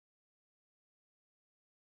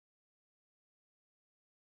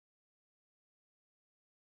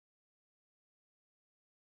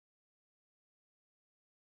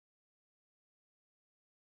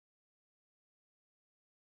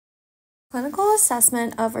Clinical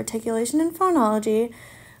assessment of articulation and phonology,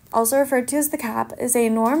 also referred to as the CAAP, is a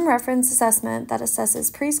norm reference assessment that assesses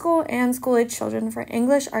preschool and school-age children for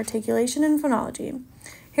English articulation and phonology.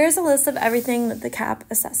 Here's a list of everything that the CAAP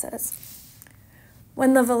assesses.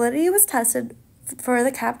 When the validity was tested for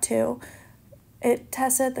the CAAP-2, it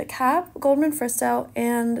tested the CAAP, Goldman-Fristow,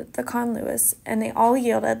 and the Conn-Lewis, and they all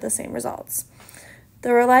yielded the same results.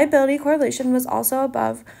 The reliability correlation was also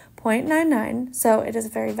above 0.99, so it is a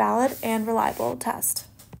very valid and reliable test.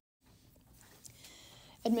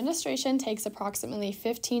 Administration takes approximately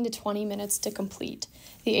 15 to 20 minutes to complete.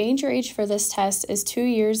 The age for this test is 2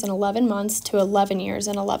 years and 11 months to 11 years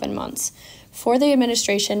and 11 months. For the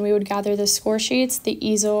administration, we would gather the score sheets, the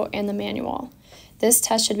easel, and the manual. This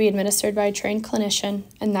test should be administered by a trained clinician,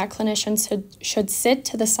 and that clinician should sit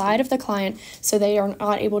to the side of the client so they are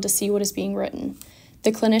not able to see what is being written.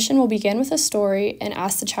 The clinician will begin with a story and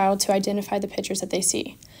ask the child to identify the pictures that they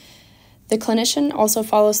see. The clinician also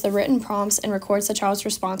follows the written prompts and records the child's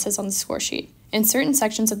responses on the score sheet. In certain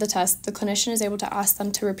sections of the test, the clinician is able to ask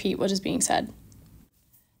them to repeat what is being said.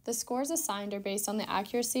 The scores assigned are based on the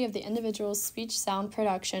accuracy of the individual's speech sound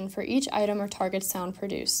production for each item or target sound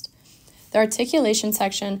produced. The articulation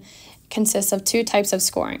section consists of 2 types of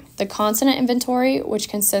scoring: the consonant inventory, which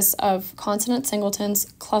consists of consonant singletons,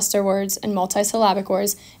 cluster words, and multisyllabic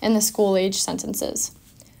words, and the school-age sentences.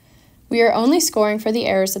 We are only scoring for the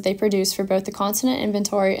errors that they produce for both the consonant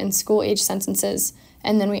inventory and school-age sentences,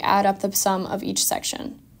 and then we add up the sum of each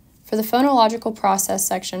section. For the phonological process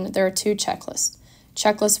section, there are 2 checklists.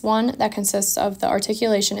 Checklist 1, that consists of the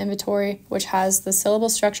articulation inventory, which has the syllable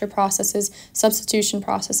structure processes, substitution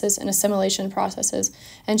processes, and assimilation processes,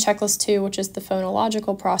 and checklist 2, which is the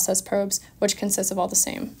phonological process probes, which consists of all the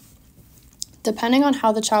same. Depending on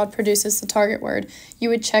how the child produces the target word, you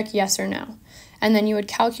would check yes or no, and then you would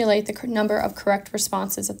calculate the number of correct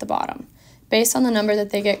responses at the bottom. Based on the number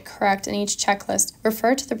that they get correct in each checklist,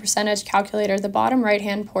 refer to the percentage calculator at the bottom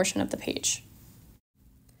right-hand portion of the page.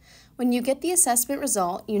 When you get the assessment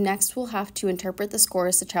result, you next will have to interpret the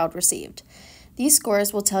scores the child received. These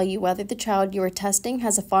scores will tell you whether the child you are testing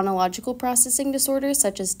has a phonological processing disorder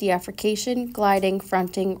such as deaffrication, gliding,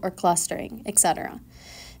 fronting, or clustering, etc.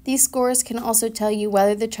 These scores can also tell you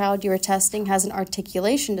whether the child you are testing has an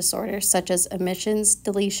articulation disorder such as omissions,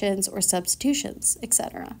 deletions, or substitutions,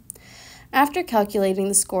 etc. After calculating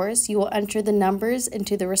the scores, you will enter the numbers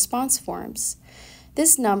into the response forms.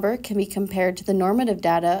 This number can be compared to the normative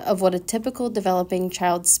data of what a typical developing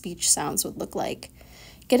child's speech sounds would look like.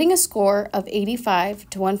 Getting a score of 85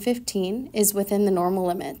 to 115 is within the normal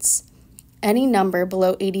limits. Any number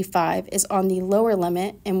below 85 is on the lower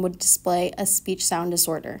limit and would display a speech sound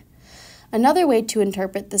disorder. Another way to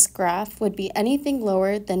interpret this graph would be anything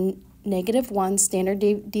lower than -1 standard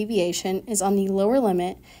deviation is on the lower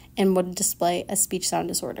limit and would display a speech sound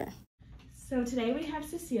disorder. So today we have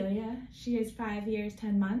Cecilia. She is 5 years,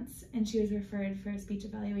 10 months, and she was referred for a speech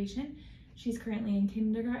evaluation. She's currently in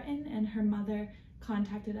kindergarten, and her mother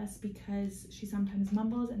contacted us because she sometimes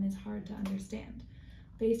mumbles and is hard to understand.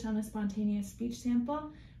 Based on a spontaneous speech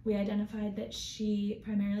sample, we identified that she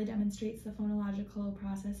primarily demonstrates the phonological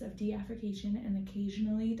process of deaffrication and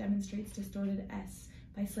occasionally demonstrates distorted S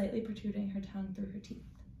by slightly protruding her tongue through her teeth.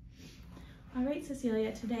 All right,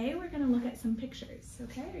 Cecilia, today we're going to look at some pictures,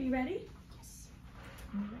 okay? Are you ready?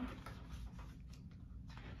 All right.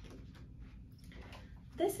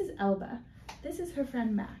 This is Elba. This is her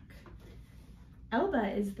friend Mac.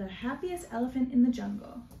 Elba is the happiest elephant in the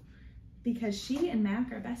jungle because she and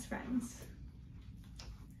Mac are best friends.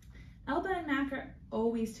 Elba and Mac are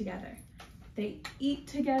always together. They eat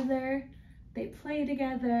together, they play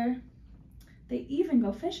together, they even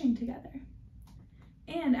go fishing together.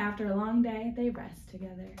 And after a long day, they rest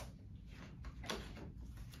together.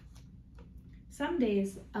 Some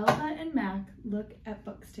days, Elba and Mac look at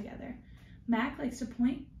books together. Mac likes to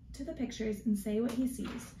point to the pictures and say what he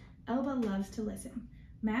sees. Elba loves to listen.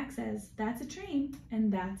 Mac says, "That's a train,"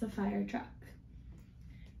 and "That's a fire truck."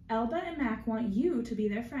 Elba and Mac want you to be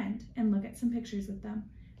their friend and look at some pictures with them.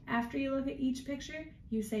 After you look at each picture,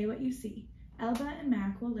 you say what you see. Elba and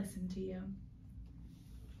Mac will listen to you.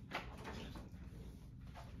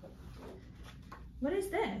 What is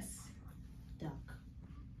this? Duck.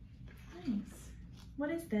 Nice. What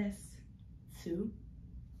is this? Soup.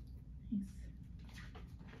 Nice.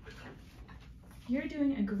 You're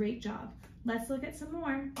doing a great job. Let's look at some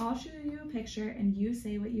more. I'll show you a picture and you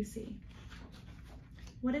say what you see.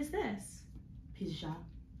 What is this? Pizza.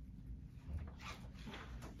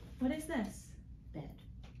 What is this? Bed.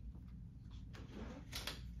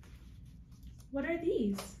 What are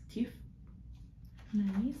these? Teeth.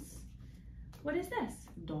 Nice. What is this?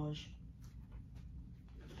 Dodge.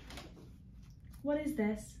 What is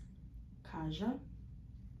this? Kaja.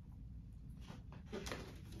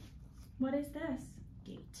 What is this?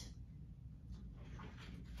 Gate.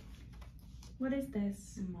 What is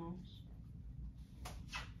this? Mouse.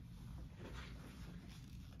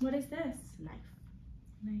 What is this? Knife.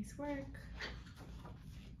 Nice work.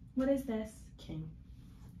 What is this? King.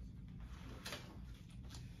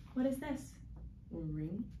 What is this?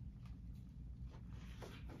 Ring.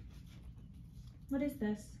 What is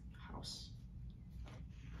this? House.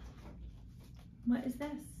 What is this?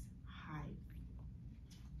 Hive.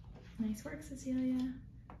 Nice work, Cecilia.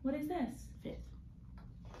 What is this? Fifth.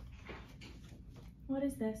 What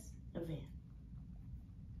is this? A van.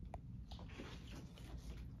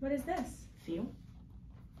 What is this? Field.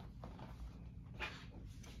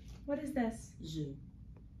 What is this? Zoo.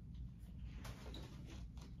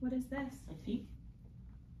 What is this? A thief.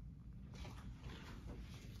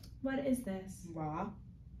 What is this? Raw.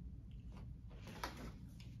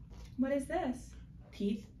 What is this?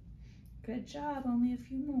 Teeth. Good job, only a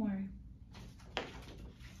few more.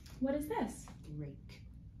 What is this? Rake.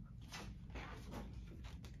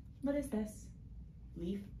 What is this?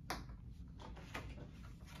 Leaf.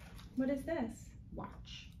 What is this?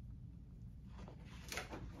 Watch.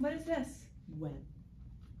 What is this? Web.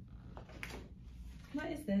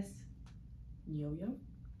 What is this? Yo-yo.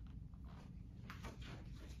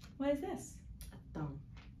 What is this? A thumb.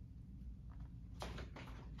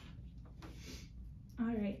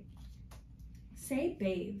 All right. Say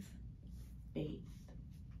bathe. Bathe.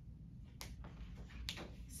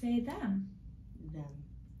 Say them. Them.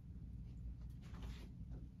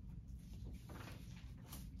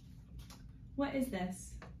 What is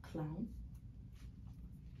this? Clown.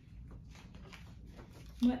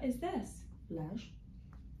 What is this? Flash.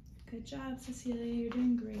 Good job, Cecilia. You're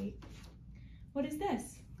doing great. What is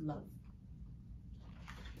this? Love.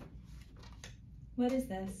 What is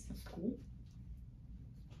this? A school.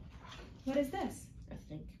 What is this? I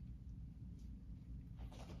think.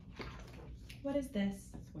 What is this?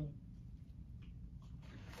 A swing.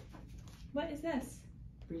 What is this?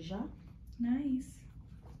 Brija. Nice.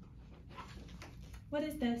 What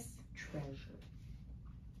is this? Treasure.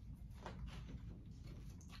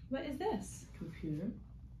 What is this? Computer.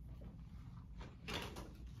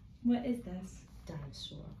 What is this?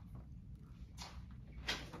 Dinosaur.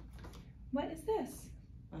 What is this?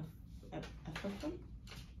 A phantom.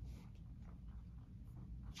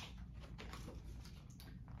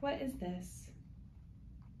 What is this?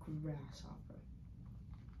 Grasshopper.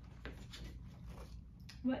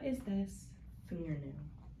 What is this? Fingernail.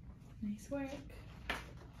 Nice work.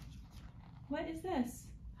 What is this?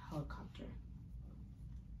 Helicopter.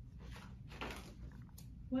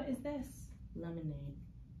 What is this? Lemonade.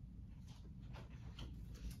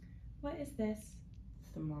 What is this?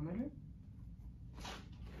 Thermometer.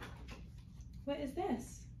 What is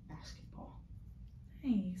this? Basketball.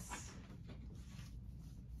 Nice.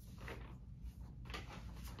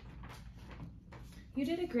 You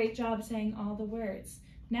did a great job saying all the words.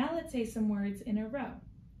 Now let's say some words in a row.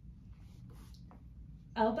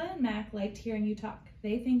 Elba and Mac liked hearing you talk.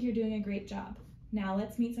 They think you're doing a great job. Now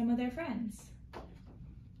let's meet some of their friends.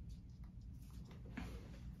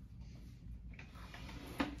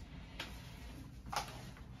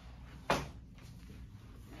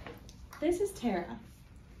 This is Tara.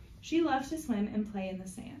 She loves to swim and play in the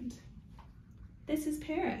sand. This is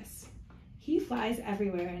Paris. He flies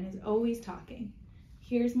everywhere and is always talking.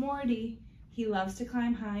 Here's Morty. He loves to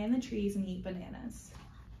climb high in the trees and eat bananas.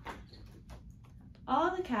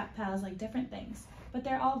 All the CAAP pals like different things, but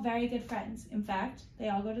they're all very good friends. In fact, they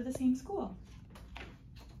all go to the same school.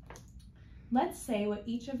 Let's say what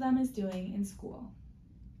each of them is doing in school.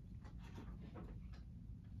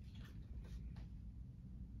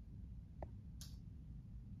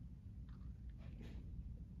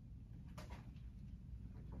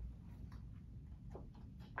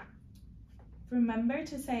 Remember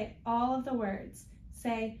to say all of the words.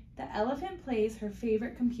 Say, the elephant plays her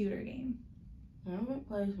favorite computer game. The elephant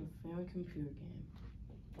plays her favorite computer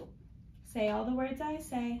game. Say all the words I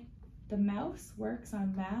say. The mouse works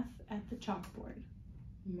on math at the chalkboard.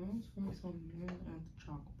 The mouse works on math at the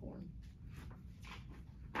chalkboard.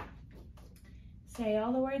 Say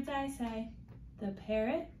all the words I say. The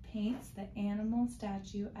parrot paints the animal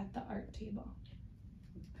statue at the art table.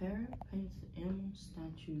 The parrot paints the animal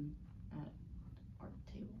statue at the art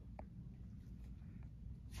table.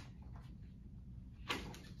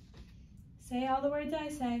 Say all the words I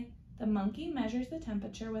say. The monkey measures the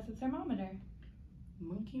temperature with a thermometer. The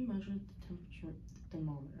monkey measured the temperature with the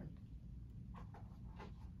thermometer.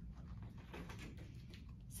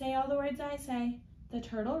 Say all the words I say. The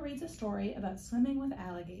turtle reads a story about swimming with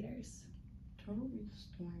alligators. Turtle reads a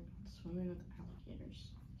story about swimming with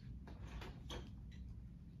alligators.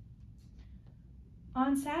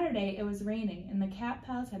 On Saturday, it was raining and the cat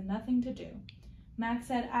pals had nothing to do. Max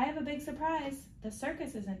said, "I have a big surprise. The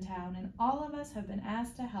circus is in town and all of us have been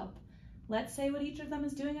asked to help. Let's say what each of them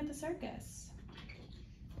is doing at the circus."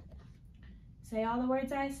 Say all the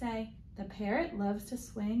words I say. The parrot loves to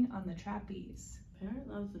swing on the trapeze. Parrot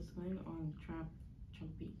loves to swing on the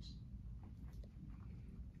trapeze.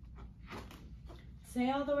 Say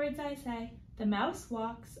all the words I say. The mouse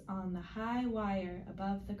walks on the high wire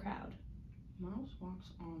above the crowd. Mouse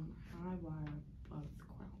walks on the high wire above the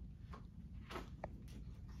crowd.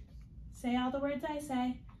 Say all the words I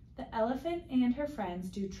say. The elephant and her friends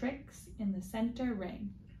do tricks in the center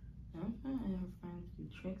ring. Elephant and her friends do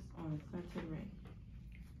tricks on the center ring.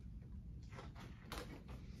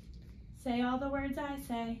 Say all the words I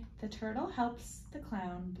say. The turtle helps the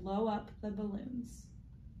clown blow up the balloons.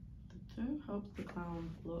 The turtle helps the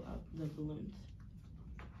clown blow up the balloons.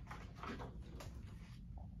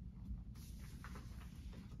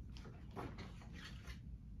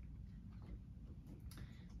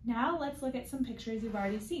 Now let's look at some pictures you've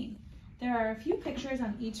already seen. There are a few pictures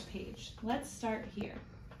on each page. Let's start here.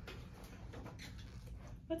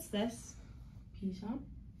 What's this? Pizza.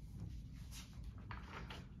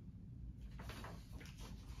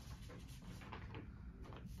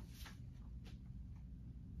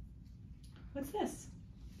 What's this?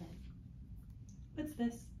 Bed. What's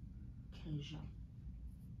this? Cage.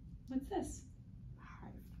 What's this?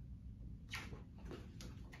 Hive.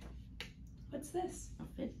 What's this? A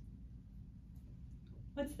fifth.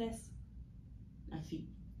 What's this? A feet.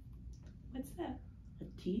 What's that? A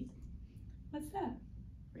teeth. What's that?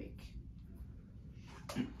 Rake.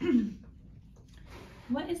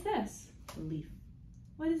 What is this? A leaf.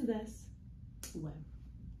 What is this? Web.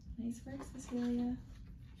 Nice work, Cecilia.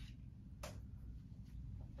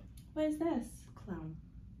 What is this? Clown.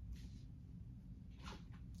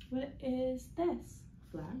 What is this?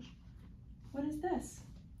 Flash. What is this?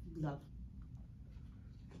 Glove.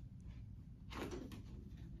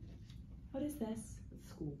 What is this? A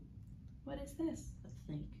school. What is this? A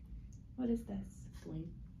snake. What is this? A swing.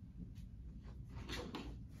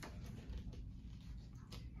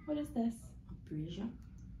 What is this? A brazier.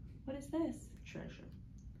 What is this? Treasure.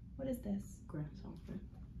 What is this? Grasshopper.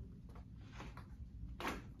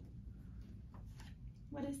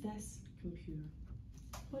 What is this? Computer.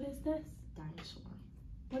 What is this? Dinosaur.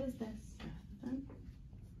 What is this? Elephant.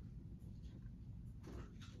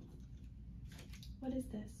 What is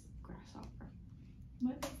this? Grasshopper.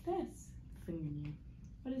 What is this? Fingernail.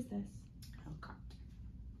 What is this? Helicopter.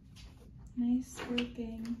 Nice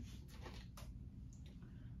working.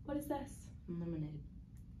 What is this? Lemonade.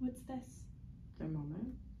 What's this?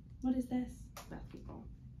 Thermometer. What is this? Basketball.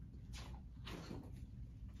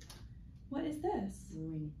 What is this?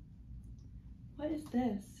 Ring. What is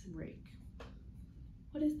this? Rake.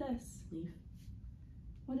 What is this? Leaf.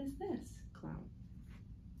 What is this? Clown.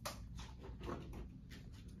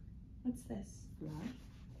 What's this? Flash.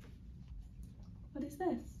 What is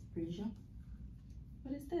this? Brazier.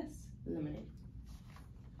 What is this? Lemonade.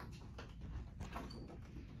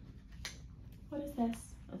 What is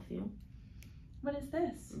this? A field. What is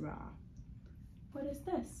this? Raw. What is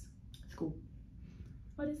this? School.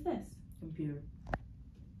 What is this? Computer.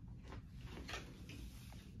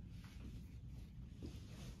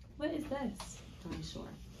 What is this? Dinosaur.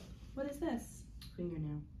 What is this?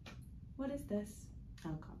 Fingernail. What is this?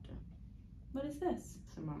 Helicopter. What is this?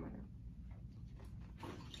 Thermometer.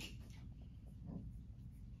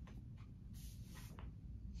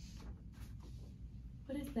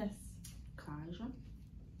 What is this? Cage.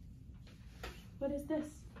 What is this?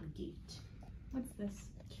 Gate. What's this?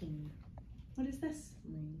 King. What is this?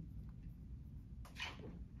 Ring.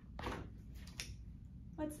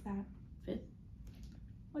 What's that? Fifth.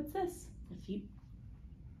 What's this? A feet.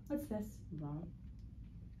 What's this? Ball.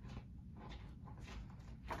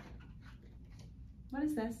 What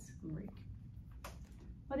is this? Rake.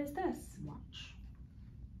 What is this? Watch.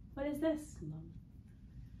 What is this? Glove.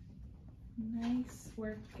 Nice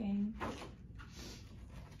working.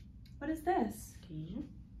 What is this? Cage.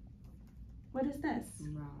 What is this?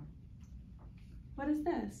 Rod. What is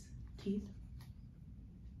this? Teeth.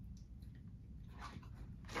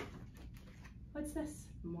 What's this?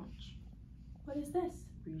 Watch. What is this?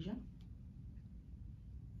 Brazier.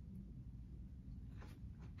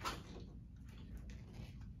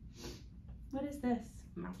 What is this?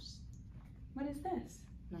 Mouse. What is this?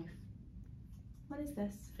 Knife. What is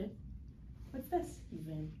this? Fifth. What's this?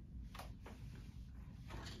 Van.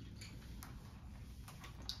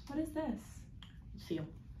 What is this? Seal.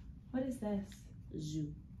 What is this?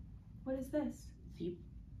 Zoo. What is this? Thief.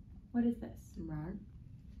 What is this? Rat.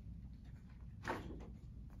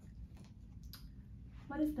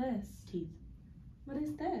 What is this? Teeth. What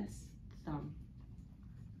is this? Thumb.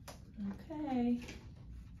 Okay.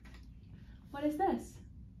 What is this?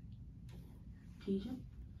 Pigeon.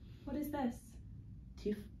 What is this?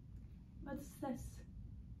 Teeth. What's this?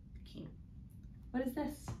 King. What is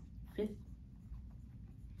this? Fifth.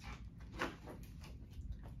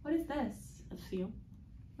 What is this? A seal.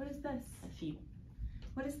 What is this? A thief.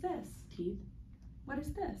 What is this? Teeth. What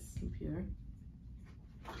is this? Computer.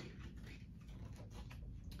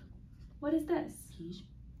 What is this? Keys.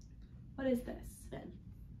 What is this? Bed.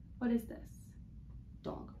 What is this?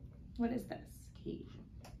 Dog. What is this? Cage.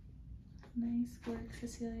 Nice work,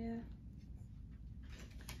 Cecilia.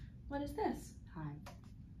 What is this? Hive.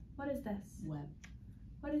 What is this? Web.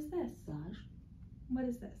 What is this? Sage. What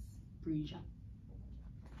is this? Breja.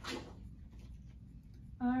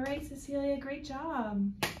 All right, Cecilia, great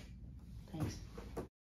job. Thanks.